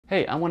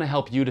Hey, I want to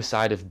help you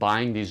decide if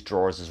buying these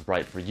drawers is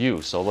right for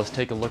you. So let's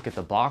take a look at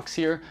the box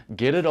here,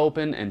 get it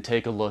open, and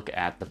take a look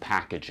at the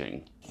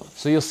packaging.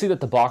 So you'll see that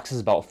the box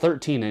is about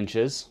 13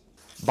 inches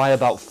by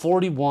about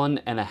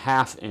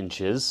 41.5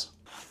 inches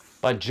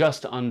by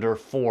just under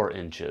 4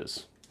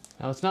 inches.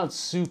 Now it's not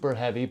super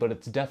heavy, but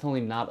it's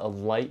definitely not a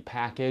light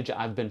package.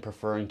 I've been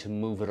preferring to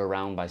move it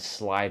around by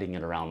sliding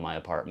it around my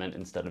apartment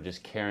instead of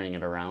just carrying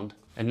it around.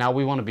 And now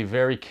we want to be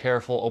very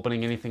careful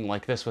opening anything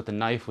like this with a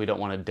knife. We don't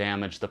want to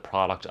damage the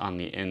product on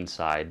the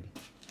inside.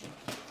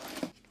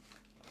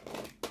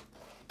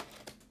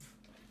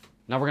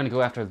 Now we're going to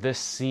go after this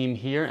seam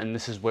here, and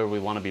this is where we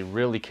want to be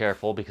really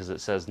careful because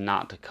it says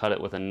not to cut it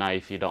with a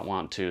knife. You don't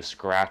want to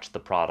scratch the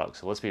product.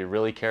 So let's be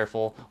really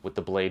careful with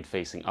the blade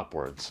facing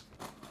upwards.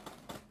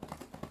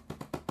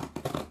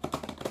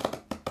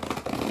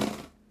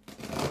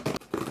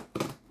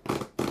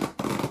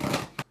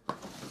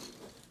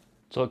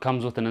 So it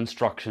comes with an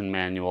instruction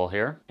manual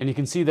here. And you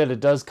can see that it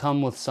does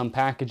come with some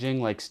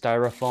packaging like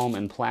styrofoam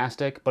and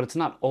plastic, but it's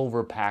not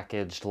over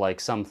packaged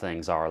like some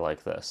things are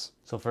like this.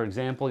 So for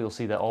example, you'll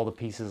see that all the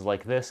pieces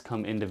like this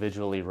come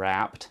individually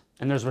wrapped.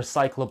 And there's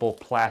recyclable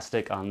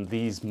plastic on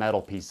these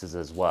metal pieces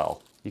as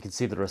well. You can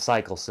see the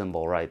recycle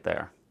symbol right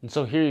there. And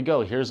so here you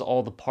go, here's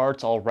all the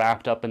parts all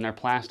wrapped up in their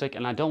plastic,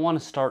 and I don't want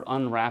to start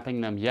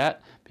unwrapping them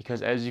yet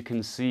because as you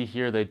can see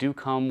here, they do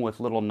come with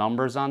little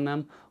numbers on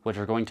them, which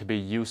are going to be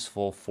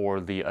useful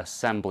for the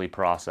assembly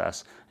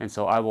process. And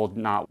so I will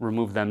not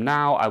remove them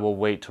now, I will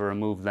wait to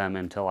remove them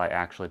until I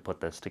actually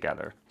put this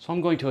together. So I'm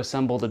going to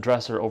assemble the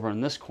dresser over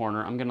in this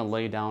corner. I'm going to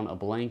lay down a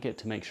blanket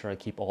to make sure I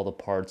keep all the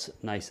parts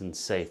nice and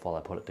safe while I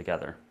put it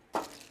together.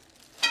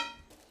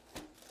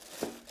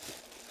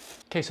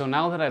 Okay, so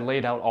now that I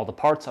laid out all the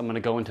parts, I'm going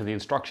to go into the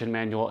instruction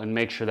manual and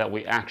make sure that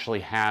we actually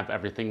have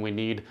everything we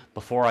need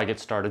before I get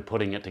started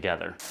putting it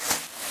together.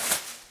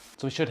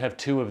 So we should have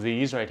 2 of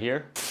these right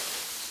here.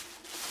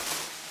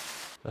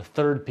 The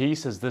third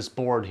piece is this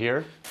board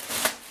here.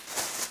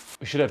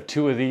 We should have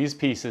 2 of these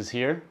pieces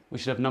here. We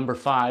should have number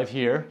 5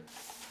 here.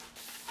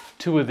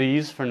 2 of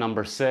these for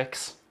number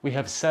 6. We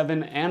have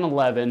 7 and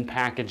 11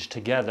 packaged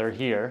together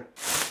here.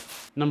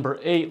 Number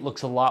 8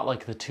 looks a lot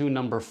like the 2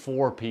 number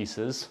 4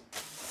 pieces.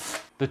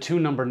 The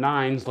 2 number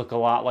 9s look a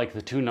lot like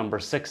the 2 number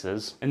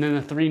 6s, and then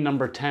the 3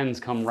 number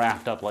 10s come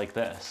wrapped up like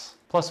this.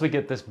 Plus we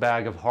get this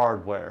bag of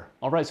hardware.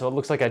 All right, so it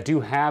looks like I do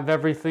have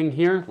everything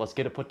here. Let's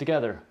get it put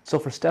together. So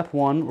for step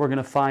 1, we're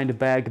gonna find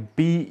bag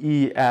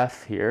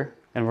BEF here,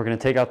 and we're gonna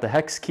take out the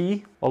hex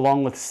key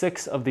along with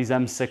 6 of these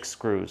M6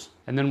 screws.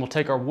 And then we'll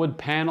take our wood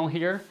panel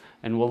here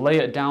and we'll lay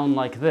it down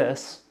like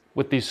this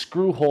with these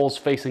screw holes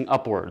facing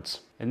upwards.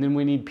 And then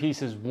we need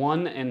pieces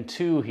 1 and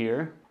 2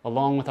 here,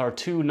 along with our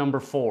 2 number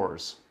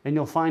 4s. And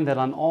you'll find that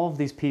on all of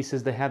these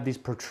pieces, they have these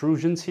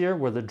protrusions here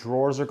where the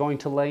drawers are going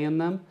to lay in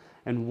them.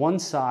 And one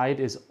side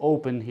is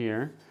open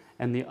here,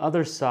 and the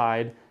other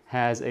side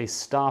has a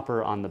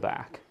stopper on the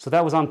back. So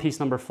that was on piece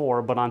number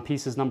 4, but on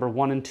pieces number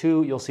 1 and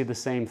 2, you'll see the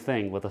same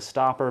thing with a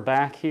stopper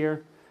back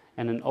here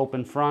and an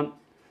open front.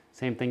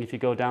 Same thing if you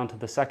go down to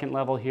the second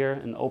level here,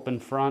 an open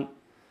front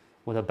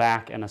with a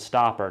back and a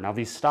stopper. Now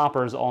these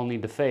stoppers all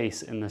need to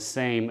face in the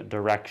same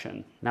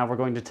direction. Now we're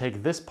going to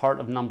take this part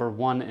of number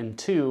 1 and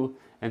 2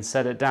 and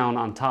set it down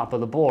on top of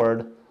the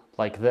board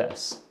like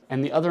this.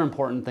 And the other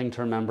important thing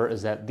to remember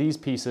is that these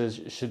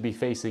pieces should be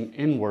facing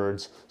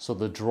inwards so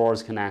the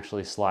drawers can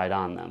actually slide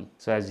on them.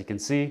 So as you can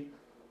see,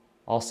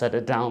 I'll set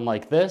it down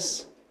like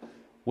this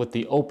with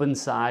the open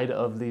side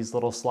of these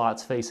little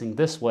slots facing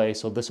this way,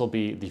 so this will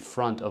be the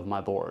front of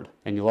my board.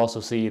 And you'll also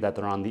see that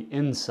they're on the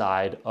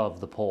inside of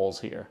the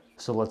poles here.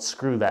 So let's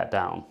screw that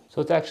down.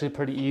 So it's actually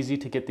pretty easy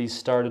to get these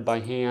started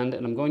by hand,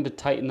 and I'm going to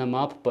tighten them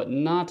up, but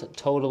not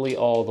totally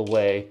all the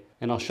way.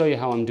 And I'll show you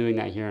how I'm doing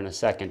that here in a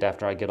second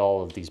after I get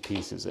all of these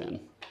pieces in.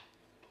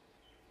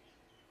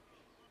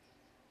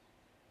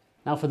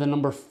 Now for the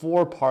number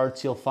 4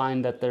 parts, you'll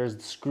find that there's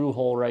the screw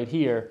hole right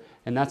here,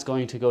 and that's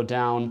going to go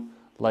down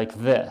like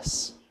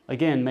this.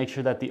 Again, make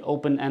sure that the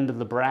open end of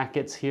the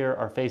brackets here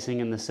are facing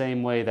in the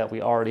same way that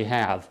we already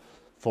have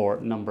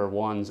for number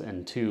 1s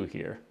and 2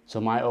 here.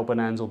 So my open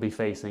ends will be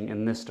facing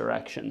in this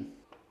direction.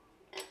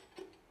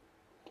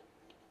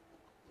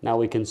 Now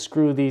we can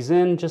screw these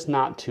in, just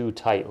not too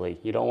tightly.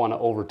 You don't want to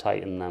over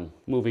tighten them.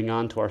 Moving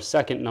on to our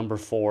second number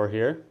 4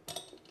 here.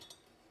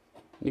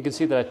 You can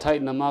see that I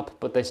tighten them up,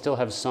 but they still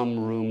have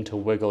some room to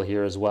wiggle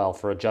here as well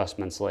for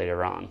adjustments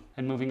later on.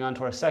 And moving on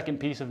to our second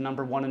piece of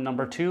number 1 and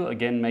number 2,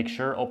 again, make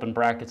sure open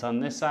brackets on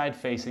this side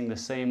facing the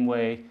same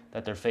way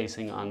that they're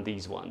facing on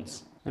these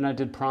ones. And I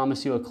did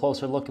promise you a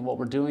closer look at what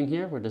we're doing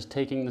here. We're just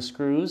taking the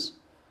screws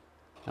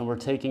and we're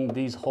taking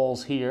these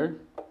holes here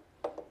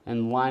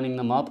and lining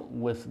them up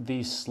with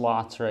these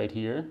slots right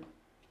here.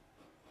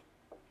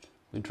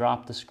 We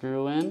drop the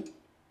screw in,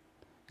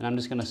 and I'm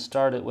just going to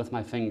start it with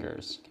my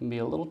fingers. It can be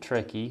a little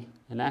tricky,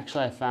 and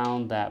actually I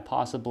found that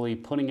possibly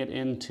putting it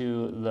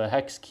into the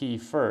hex key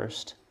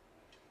first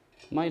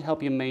might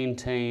help you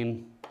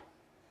maintain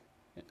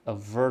a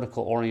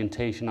vertical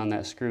orientation on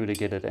that screw to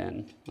get it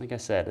in. Like I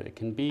said, it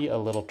can be a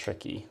little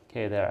tricky.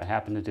 Okay, there, I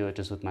happen to do it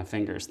just with my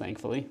fingers,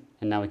 thankfully.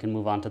 And now we can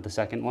move on to the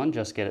second one,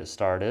 just get it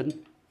started.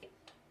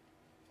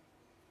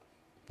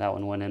 That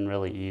one went in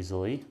really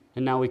easily.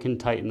 And now we can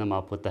tighten them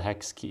up with the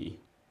hex key.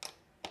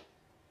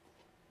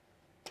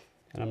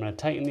 And I'm going to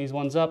tighten these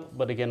ones up,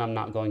 but again, I'm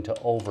not going to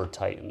over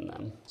tighten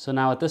them. So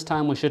now at this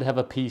time, we should have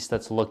a piece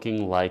that's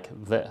looking like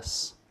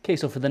this. Okay,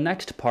 so for the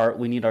next part,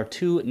 we need our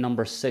two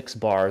number 6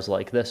 bars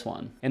like this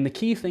one. And the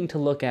key thing to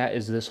look at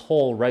is this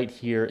hole right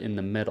here in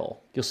the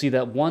middle. You'll see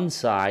that one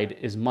side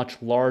is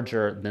much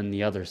larger than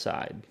the other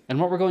side. And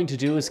what we're going to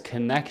do is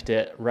connect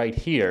it right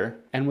here.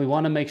 And we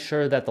want to make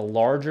sure that the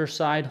larger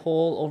side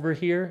hole over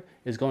here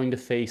is going to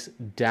face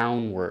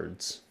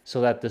downwards, so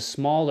that the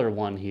smaller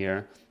one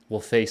here will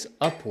face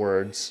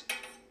upwards,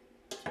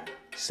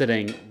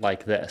 sitting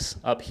like this.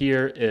 Up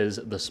here is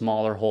the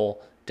smaller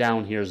hole,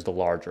 down here is the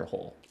larger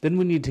hole. Then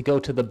we need to go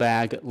to the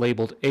bag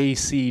labeled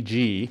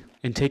ACG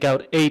and take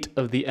out 8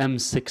 of the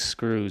M6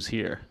 screws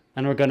here.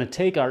 And we're going to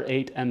take our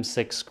 8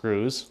 M6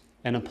 screws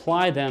and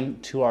apply them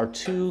to our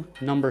two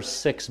number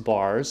 6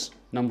 bars,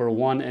 number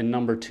 1 and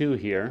number 2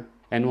 here.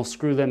 And we'll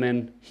screw them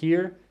in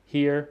here,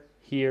 here,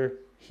 here,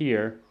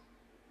 here,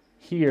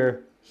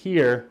 here,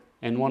 here,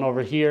 and one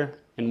over here,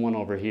 and one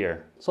over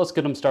here. So let's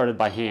get them started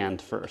by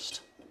hand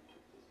first.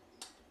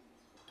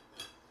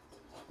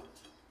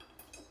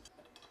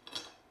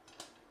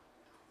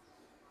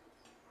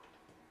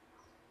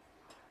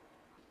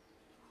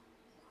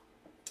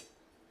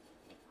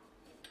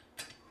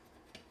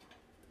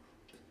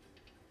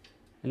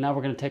 And now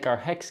we're going to take our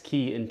hex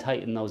key and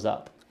tighten those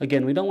up.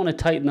 Again, we don't want to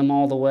tighten them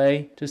all the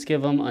way, just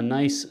give them a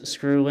nice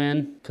screw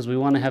in, because we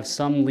want to have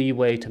some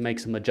leeway to make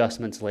some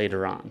adjustments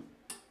later on.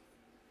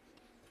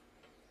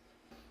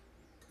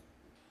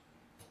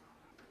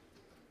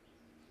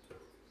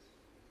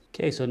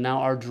 Okay, so now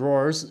our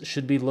drawers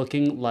should be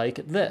looking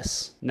like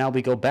this. Now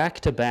we go back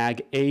to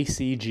bag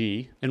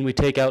ACG and we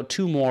take out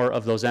 2 more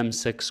of those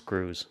M6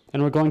 screws.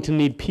 And we're going to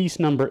need piece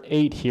number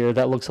 8 here.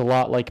 That looks a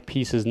lot like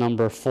pieces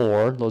number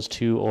 4, those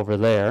 2 over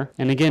there.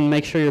 And again,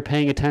 make sure you're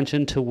paying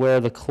attention to where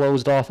the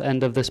closed off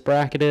end of this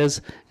bracket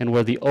is and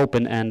where the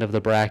open end of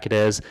the bracket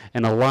is,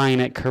 and align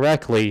it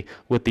correctly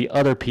with the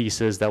other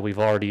pieces that we've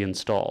already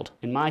installed.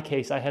 In my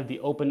case, I have the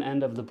open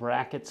end of the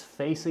brackets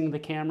facing the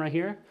camera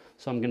here.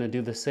 So I'm going to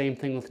do the same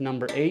thing with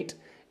number 8,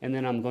 and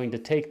then I'm going to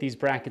take these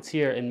brackets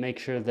here and make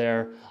sure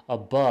they're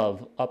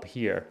above up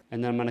here.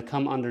 And then I'm going to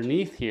come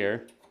underneath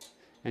here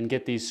and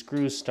get these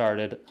screws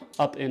started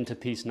up into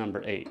piece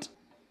number 8.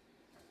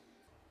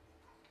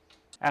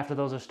 After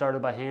those are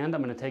started by hand,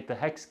 I'm going to take the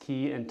hex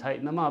key and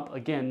tighten them up.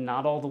 Again,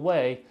 not all the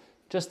way,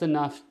 just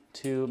enough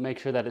to make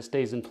sure that it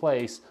stays in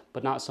place,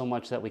 but not so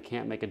much that we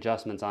can't make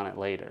adjustments on it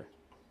later.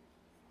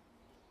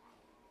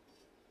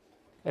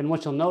 And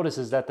what you'll notice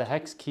is that the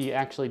hex key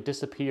actually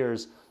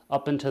disappears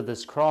up into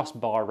this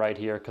crossbar right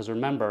here, because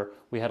remember,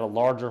 we had a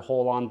larger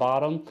hole on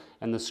bottom,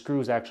 and the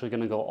screw is actually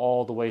going to go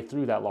all the way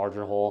through that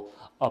larger hole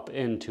up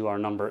into our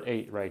number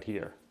 8 right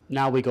here.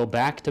 Now we go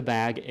back to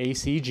bag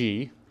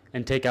ACG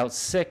and take out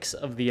 6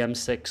 of the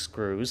M6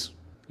 screws,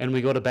 and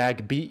we go to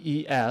bag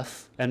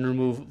BEF and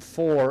remove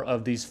 4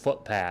 of these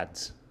foot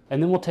pads.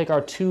 And then we'll take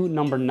our 2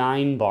 number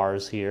 9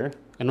 bars here,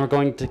 and we're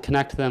going to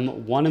connect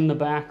them, one in the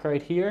back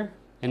right here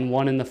and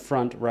one in the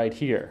front right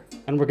here.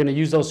 And we're going to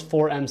use those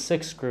 4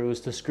 M6 screws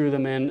to screw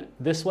them in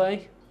this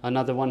way,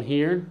 another one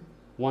here,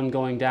 one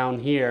going down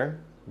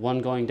here, one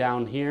going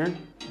down here,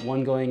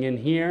 one going in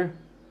here,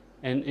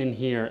 and in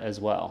here as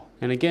well.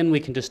 And again, we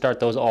can just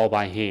start those all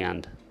by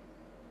hand.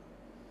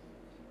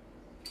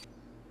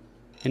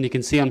 And you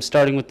can see I'm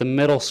starting with the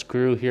middle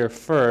screw here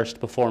first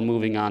before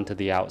moving on to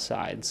the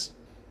outsides.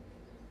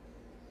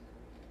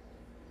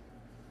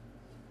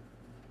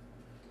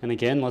 And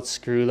again, let's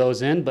screw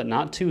those in, but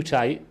not too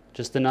tight,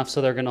 just enough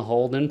so they're going to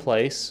hold in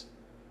place.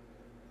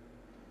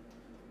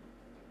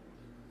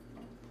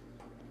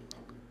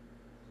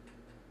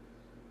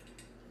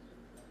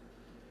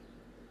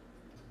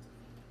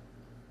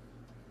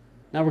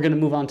 Now we're going to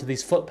move on to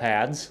these foot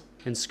pads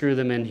and screw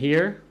them in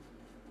here.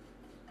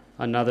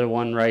 Another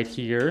one right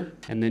here,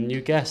 and then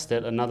you guessed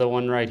it, another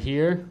one right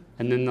here,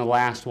 and then the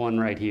last one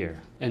right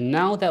here. And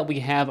now that we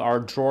have our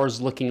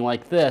drawers looking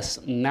like this,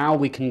 now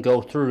we can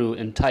go through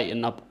and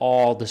tighten up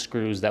all the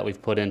screws that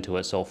we've put into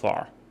it so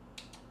far.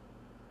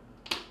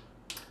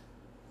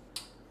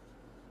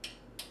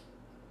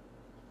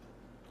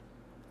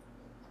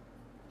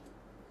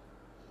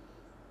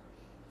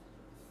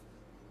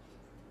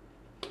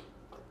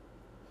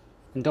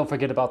 And don't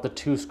forget about the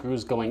 2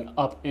 screws going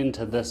up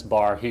into this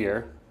bar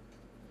here.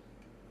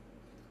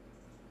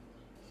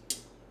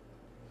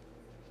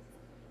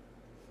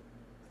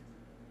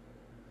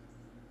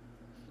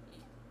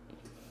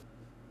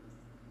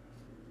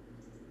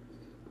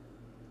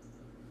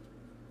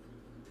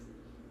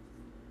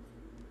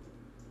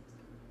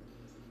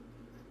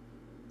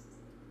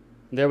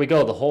 There we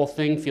go, the whole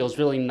thing feels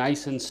really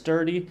nice and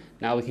sturdy.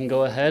 Now we can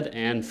go ahead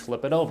and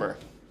flip it over.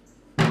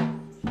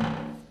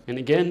 And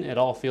again, it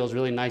all feels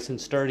really nice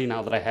and sturdy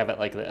now that I have it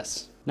like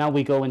this. Now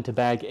we go into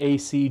bag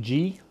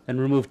ACG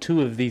and remove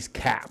 2 of these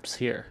caps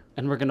here.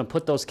 And we're going to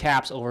put those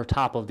caps over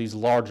top of these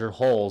larger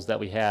holes that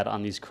we had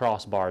on these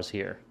crossbars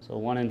here. So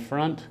one in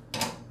front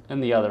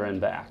and the other in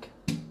back.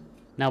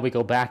 Now we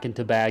go back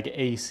into bag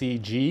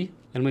ACG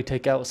and we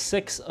take out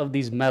 6 of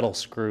these metal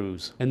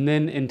screws. And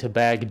then into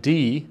bag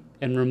D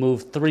and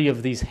remove 3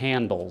 of these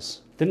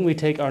handles. Then we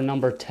take our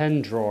number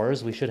 10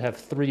 drawers, we should have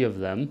 3 of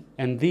them,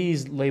 and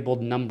these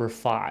labeled number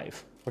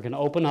 5. We're going to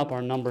open up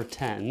our number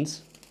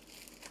 10s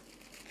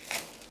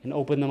and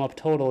open them up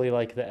totally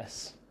like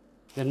this.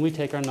 Then we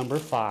take our number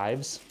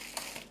 5s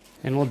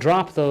and we'll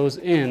drop those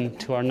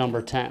into our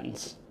number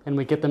 10s. And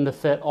we get them to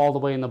fit all the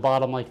way in the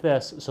bottom like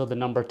this so the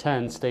number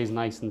 10 stays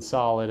nice and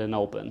solid and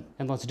open.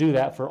 And let's do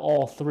that for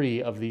all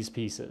 3 of these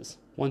pieces.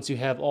 Once you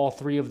have all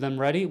 3 of them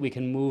ready, we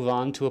can move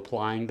on to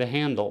applying the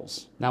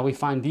handles. Now we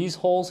find these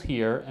holes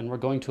here and we're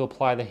going to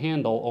apply the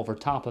handle over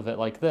top of it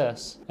like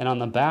this. And on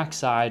the back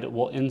side,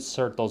 we'll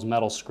insert those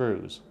metal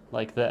screws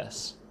like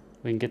this.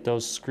 We can get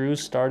those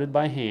screws started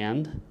by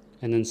hand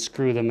and then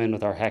screw them in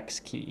with our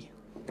hex key.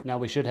 Now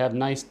we should have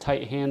nice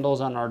tight handles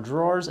on our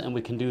drawers, and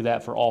we can do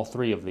that for all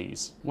 3 of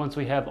these. Once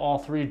we have all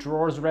 3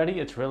 drawers ready,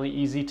 it's really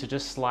easy to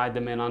just slide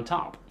them in on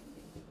top.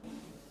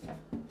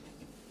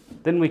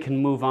 Then we can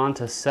move on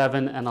to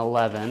 7 and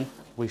 11.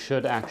 We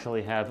should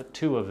actually have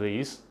 2 of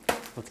these.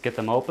 Let's get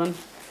them open.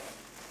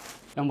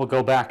 And we'll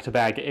go back to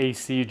bag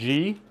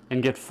ACG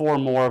and get 4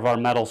 more of our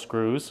metal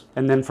screws.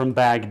 And then from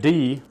bag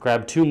D,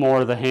 grab 2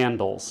 more of the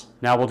handles.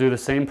 Now we'll do the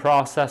same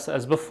process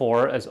as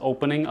before, as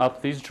opening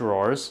up these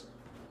drawers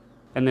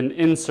and then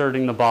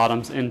inserting the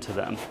bottoms into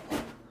them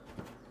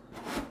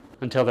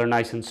until they're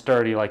nice and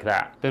sturdy like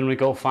that. Then we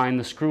go find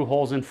the screw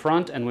holes in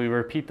front and we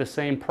repeat the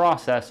same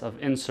process of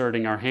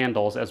inserting our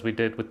handles as we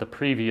did with the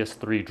previous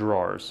 3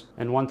 drawers.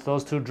 And once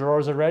those 2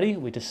 drawers are ready,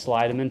 we just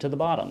slide them into the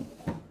bottom.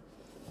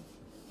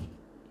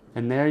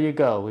 And there you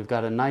go. We've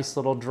got a nice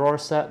little drawer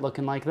set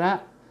looking like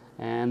that.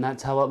 And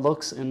that's how it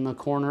looks in the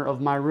corner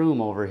of my room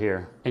over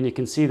here. And you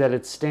can see that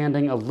it's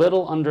standing a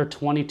little under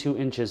 22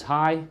 inches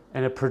high,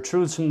 and it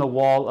protrudes from the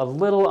wall a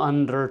little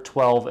under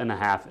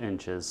 12.5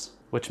 inches,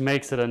 which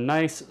makes it a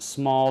nice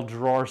small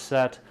drawer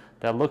set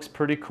that looks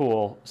pretty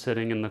cool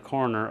sitting in the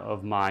corner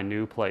of my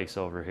new place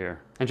over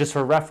here. And just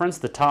for reference,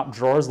 the top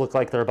drawers look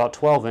like they're about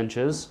 12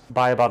 inches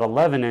by about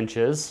 11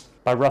 inches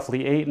by roughly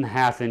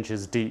 8.5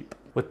 inches deep,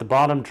 with the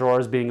bottom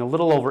drawers being a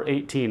little over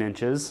 18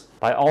 inches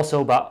by also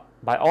about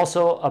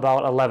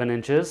 11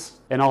 inches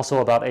and also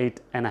about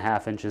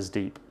 8.5 inches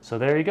deep. So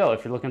there you go.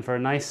 If you're looking for a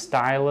nice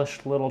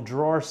stylish little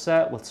drawer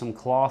set with some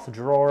cloth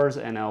drawers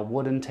and a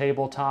wooden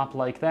tabletop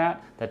like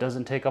that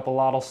doesn't take up a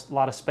lot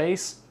of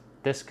space,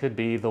 this could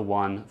be the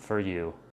one for you.